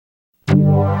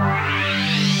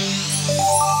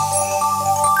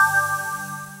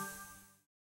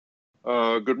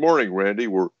Good morning, Randy.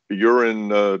 You're in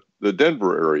the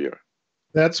Denver area.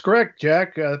 That's correct,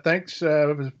 Jack. Thanks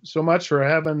so much for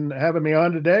having me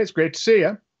on today. It's great to see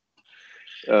you.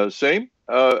 Same.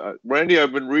 Randy,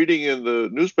 I've been reading in the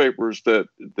newspapers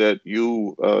that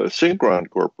you, Synchron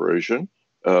Corporation,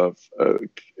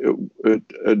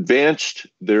 advanced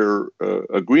their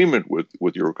agreement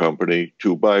with your company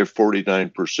to buy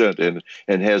 49%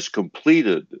 and has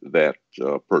completed that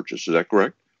purchase. Is that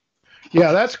correct?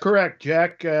 Yeah, that's correct,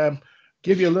 Jack.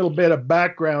 Give you a little bit of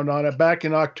background on it. Back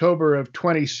in October of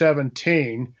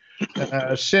 2017,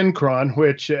 Synchron,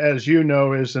 which, as you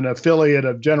know, is an affiliate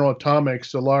of General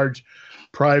Atomics, a large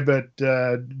private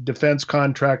defense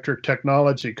contractor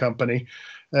technology company,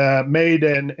 made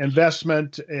an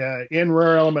investment in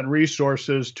Rare Element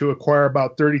Resources to acquire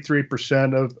about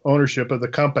 33% of ownership of the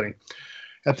company.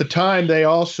 At the time, we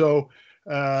also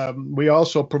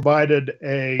provided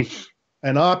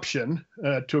an option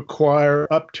to acquire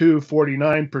up to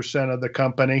 49% of the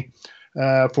company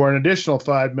for an additional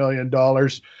 $5 million.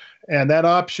 And that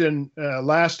option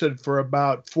lasted for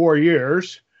about 4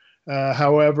 years.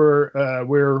 However,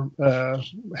 we're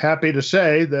happy to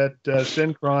say that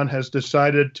Synchron has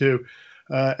decided to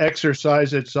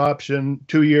exercise its option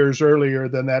 2 years earlier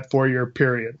than that 4-year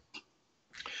period.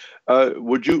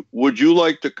 Would you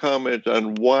like to comment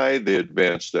on why they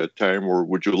advanced that time, or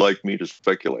would you like me to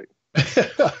speculate?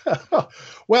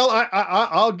 Well,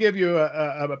 I'll give you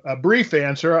a brief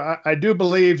answer. I do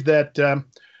believe that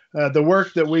the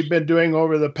work that we've been doing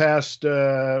over the past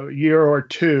year or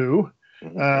two,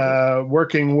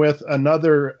 working with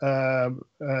another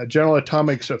General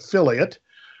Atomics affiliate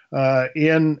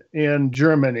in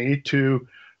Germany to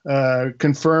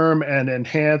confirm and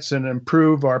enhance and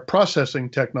improve our processing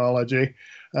technology,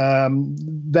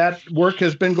 that work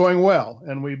has been going well,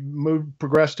 and we've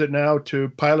progressed it now to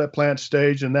pilot plant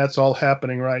stage, and that's all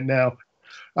happening right now.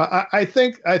 I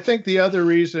think the other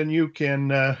reason you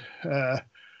can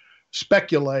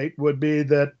speculate would be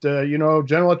that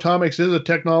General Atomics is a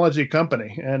technology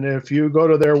company, and if you go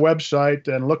to their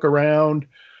website and look around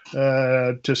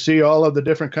to see all of the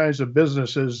different kinds of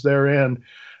businesses they're in,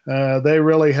 they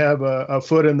really have a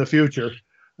foot in the future.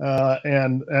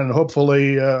 And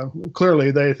hopefully,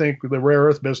 clearly, they think the rare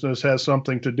earth business has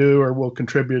something to do or will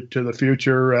contribute to the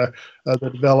future of the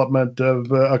development of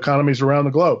economies around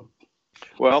the globe.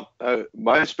 Well,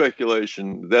 my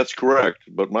speculation, that's correct,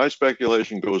 but my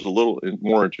speculation goes a little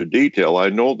more into detail. I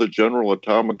know that General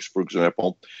Atomics, for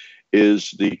example,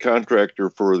 is the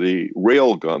contractor for the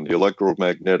railgun, the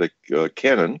electromagnetic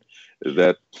cannon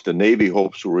that the Navy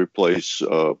hopes will replace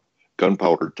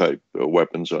gunpowder type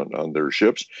weapons on their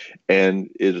ships. And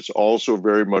it is also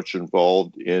very much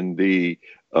involved in the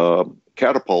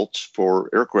catapults for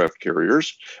aircraft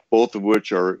carriers, both of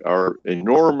which are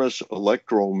enormous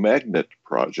electromagnet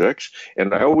projects.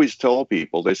 And I always tell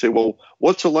people, they say, well,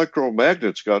 what's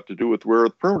electromagnets got to do with rare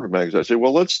earth permanent magnets? I say,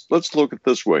 well, let's look at it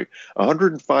this way.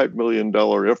 $105 million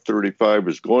F-35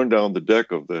 is going down the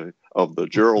deck of the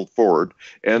Gerald Ford,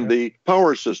 and the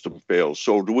power system fails.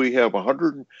 So do we have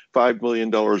 $105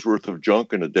 million worth of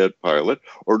junk in a dead pilot,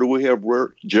 or do we have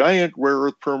giant rare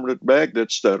earth permanent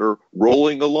magnets that are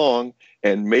rolling along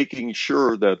and making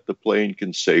sure that the plane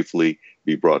can safely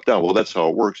be brought down? Well, that's how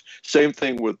it works. Same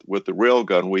thing with the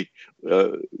railgun.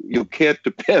 You can't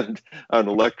depend on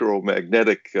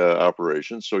electromagnetic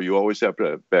operations, so you always have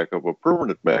to back up a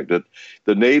permanent magnet.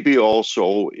 The Navy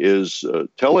also is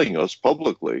telling us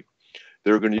publicly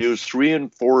they're going to use 3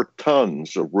 and 4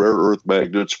 tons of rare earth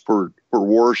magnets per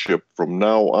warship from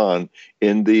now on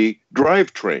in the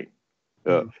drivetrain.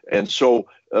 And so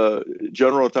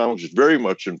General Atomics is very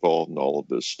much involved in all of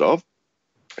this stuff.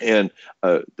 And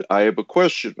I have a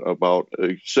question about,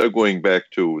 segueing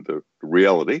back to the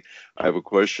reality, I have a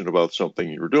question about something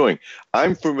you're doing.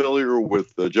 I'm familiar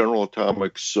with the General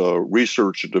Atomics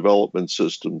research and development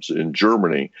systems in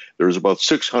Germany. There's about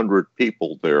 600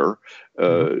 people there,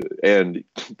 and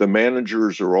the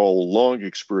managers are all long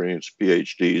experienced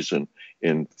PhDs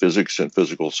in physics and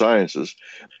physical sciences.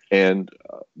 And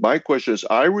my question is,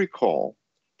 I recall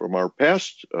from our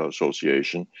past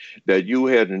association that you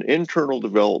had an internal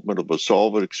development of a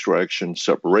solvent extraction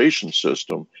separation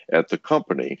system at the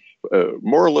company,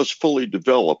 more or less fully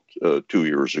developed 2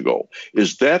 years ago.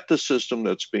 Is that the system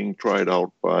that's being tried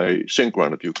out by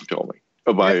Synchron, if you can tell me?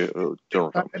 By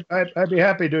General Atomics? I'd be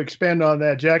happy to expand on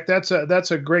that, Jack. That's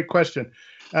a great question.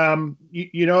 There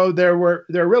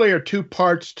really are two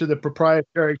parts to the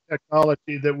proprietary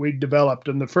technology that we developed.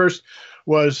 And the first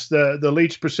was the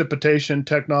leach precipitation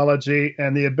technology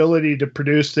and the ability to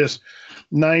produce this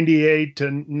 98 to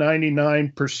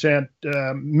 99%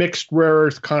 mixed rare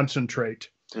earth concentrate.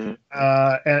 Mm-hmm.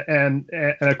 And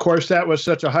of course, that was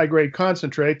such a high grade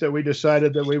concentrate that we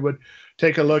decided that we would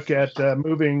take a look at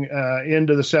moving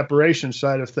into the separation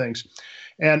side of things.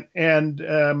 And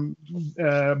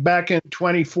back in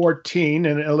 2014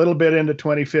 and a little bit into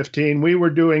 2015, we were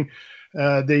doing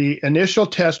the initial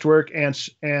test work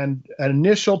and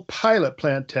initial pilot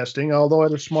plant testing, although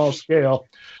at a small scale,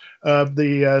 of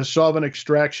the solvent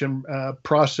extraction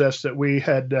process that we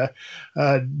had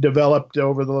developed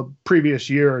over the previous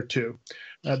year or two.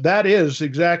 That is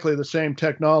exactly the same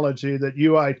technology that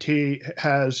UIT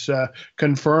has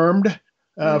confirmed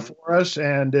for us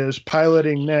and is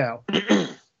piloting now.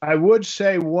 I would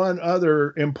say one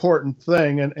other important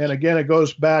thing, and again, it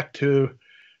goes back to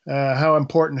how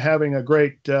important having a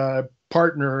great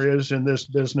partner is in this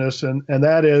business, and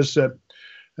that is that,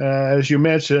 as you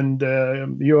mentioned,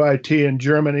 UIT in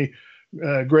Germany,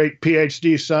 great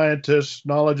PhD scientists,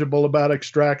 knowledgeable about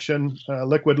extraction,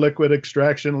 liquid-liquid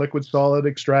extraction, liquid-solid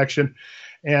extraction,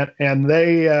 and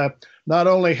they not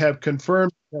only have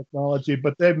confirmed technology,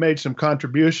 but they've made some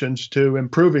contributions to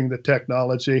improving the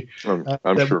technology I'm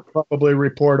that sure. we'll probably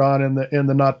report on in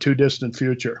the not too distant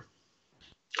future.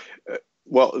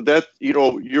 Well, that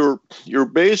you're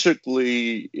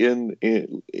basically in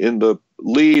the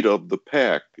lead of the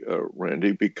pack,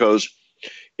 Randy, because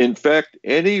in fact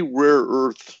any rare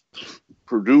earth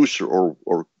producer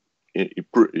or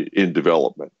in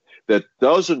development that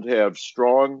doesn't have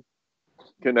strong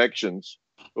connections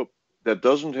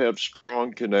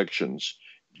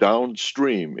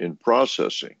downstream in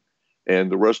processing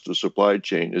and the rest of the supply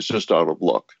chain is just out of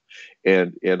luck.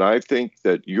 And I think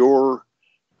that your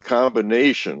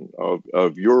combination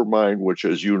of your mine, which,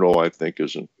 as you know, I think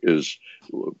is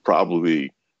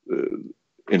probably,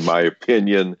 in my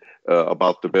opinion,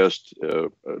 about the best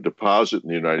deposit in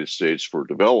the United States for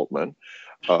development.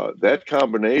 That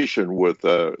combination with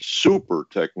a super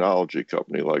technology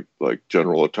company like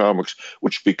General Atomics,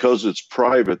 which because it's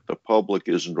private, the public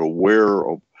isn't aware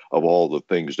of all the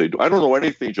things they do. I don't know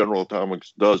anything General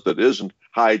Atomics does that isn't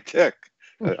high tech.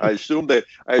 I assume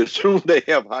they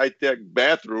have high tech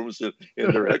bathrooms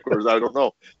in their headquarters. I don't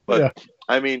know, but yeah.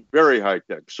 I mean very high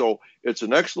tech. So it's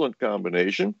an excellent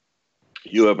combination.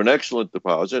 You have an excellent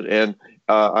deposit, and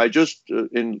I just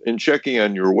in checking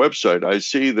on your website, I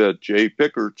see that Jay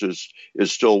Pickert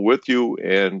is still with you.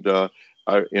 And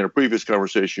in a previous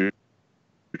conversation,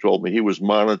 you told me he was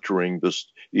monitoring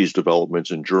these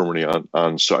developments in Germany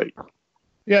on site.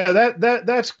 Yeah,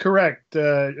 that's correct,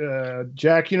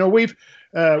 Jack. You know, we've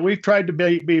tried to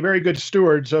be very good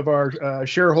stewards of our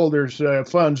shareholders'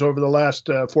 funds over the last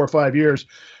 4 or 5 years,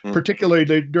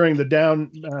 particularly during the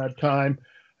down time.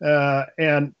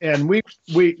 And we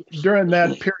during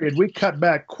that period we cut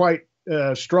back quite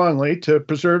strongly to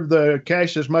preserve the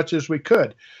cash as much as we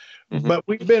could. Mm-hmm. But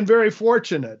we've been very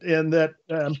fortunate in that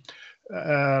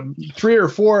 3 or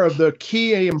 4 of the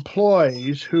key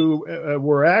employees who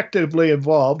were actively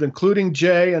involved, including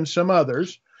Jay and some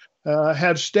others,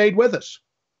 have stayed with us.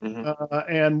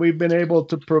 Mm-hmm. And we've been able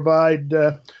to provide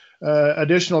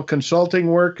additional consulting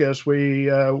work as we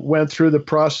went through the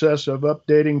process of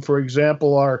updating, for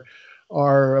example, our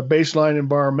baseline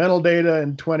environmental data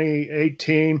in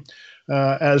 2018,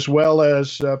 as well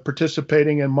as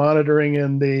participating in monitoring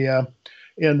in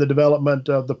the development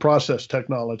of the process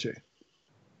technology.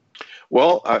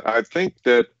 Well, I think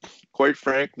that, quite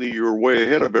frankly, you're way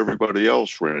ahead of everybody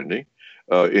else, Randy,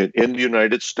 in the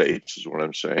United States, is what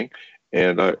I'm saying.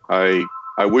 And I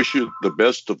wish you the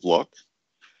best of luck.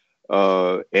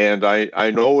 And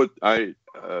I know it. I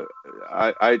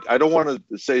don't want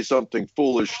to say something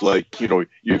foolish like you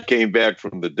came back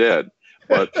from the dead,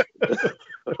 but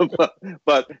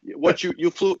but what you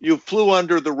flew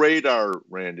under the radar,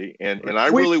 Randy, and I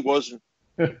really wasn't.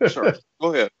 Sorry,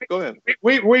 go ahead.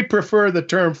 We prefer the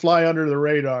term "fly under the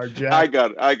radar," Jack. I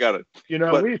got it. You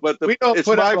know, we don't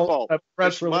put out a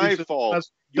press release. It's my fault.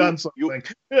 Done something.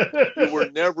 You were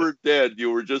never dead.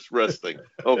 You were just resting.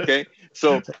 Okay.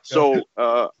 So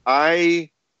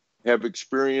I have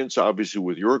experience, obviously,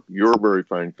 with your very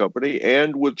fine company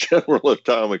and with General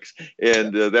Atomics,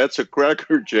 and that's a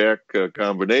crackerjack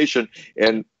combination.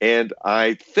 And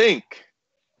I think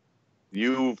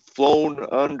you've flown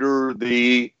under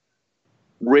the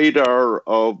radar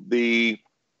of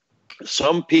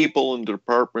some people in the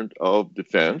Department of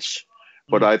Defense,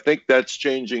 but I think that's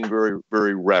changing very,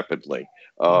 very rapidly.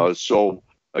 So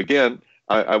again,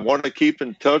 I want to keep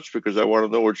in touch because I want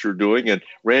to know what you're doing. And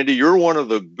Randy, you're one of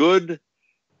the good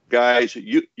guys,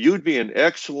 you'd be an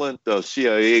excellent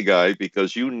CIA guy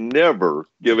because you never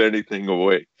give anything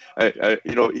away.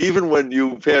 Even when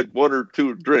you've had one or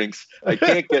two drinks, I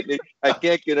can't get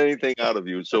anything out of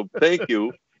you. So thank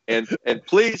you, and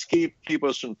please keep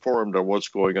us informed on what's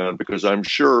going on, because I'm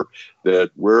sure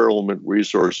that Rare Element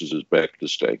Resources is back to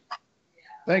stay.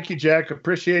 Thank you, Jack.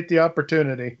 Appreciate the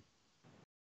opportunity.